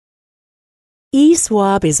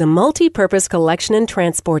ESwab is a multi-purpose collection and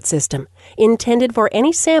transport system intended for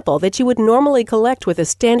any sample that you would normally collect with a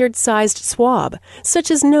standard-sized swab, such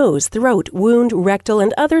as nose, throat, wound, rectal,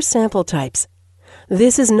 and other sample types.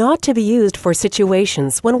 This is not to be used for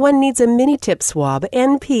situations when one needs a mini-tip swab,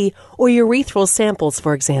 NP, or urethral samples,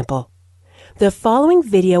 for example. The following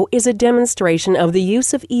video is a demonstration of the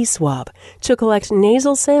use of ESwab to collect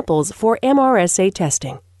nasal samples for MRSA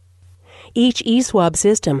testing. Each ESwab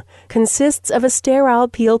system consists of a sterile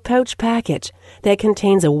peel pouch package that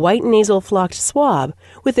contains a white nasal flocked swab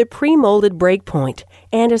with a pre-molded breakpoint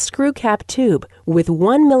and a screw cap tube with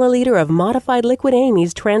 1 milliliter of modified liquid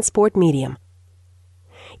amines transport medium.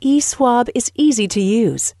 ESwab is easy to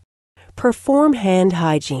use. Perform hand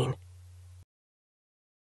hygiene.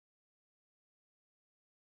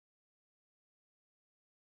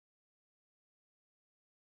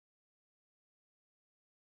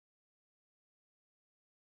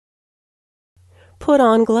 Put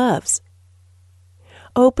on gloves.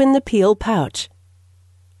 Open the peel pouch.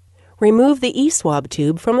 Remove the ESwab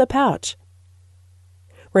tube from the pouch.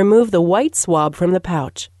 Remove the white swab from the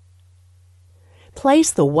pouch.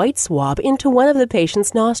 Place the white swab into one of the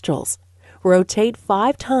patient's nostrils. Rotate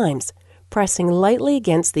 5 times, pressing lightly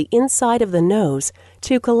against the inside of the nose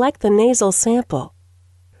to collect the nasal sample.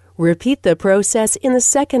 Repeat the process in the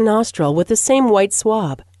second nostril with the same white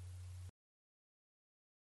swab.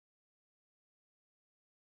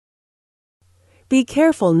 Be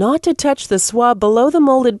careful not to touch the swab below the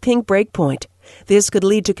molded pink breakpoint. This could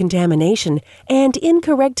lead to contamination and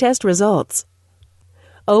incorrect test results.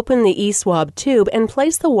 Open the ESwab tube and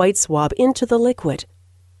place the white swab into the liquid.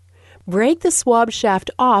 Break the swab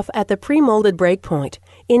shaft off at the pre-molded breakpoint,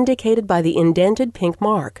 indicated by the indented pink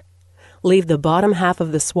mark. Leave the bottom half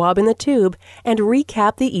of the swab in the tube and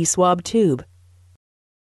recap the ESwab tube.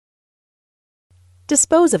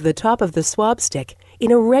 Dispose of the top of the swab stick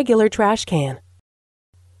in a regular trash can.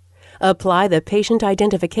 Apply the patient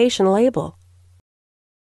identification label.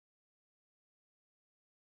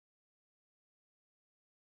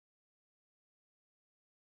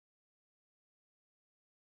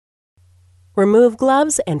 Remove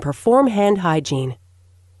gloves and perform hand hygiene.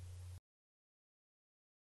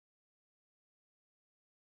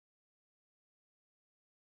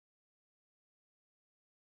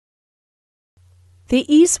 The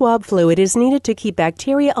ESwab fluid is needed to keep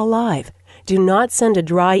bacteria alive. Do not send a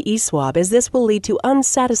dry ESwab, as this will lead to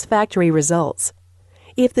unsatisfactory results.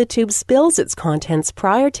 If the tube spills its contents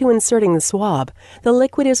prior to inserting the swab, the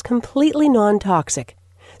liquid is completely non-toxic.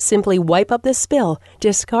 Simply wipe up the spill,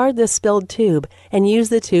 discard the spilled tube, and use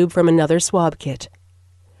the tube from another swab kit.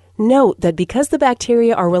 Note that because the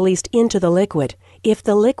bacteria are released into the liquid, if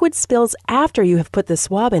the liquid spills after you have put the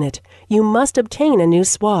swab in it, you must obtain a new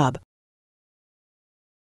swab.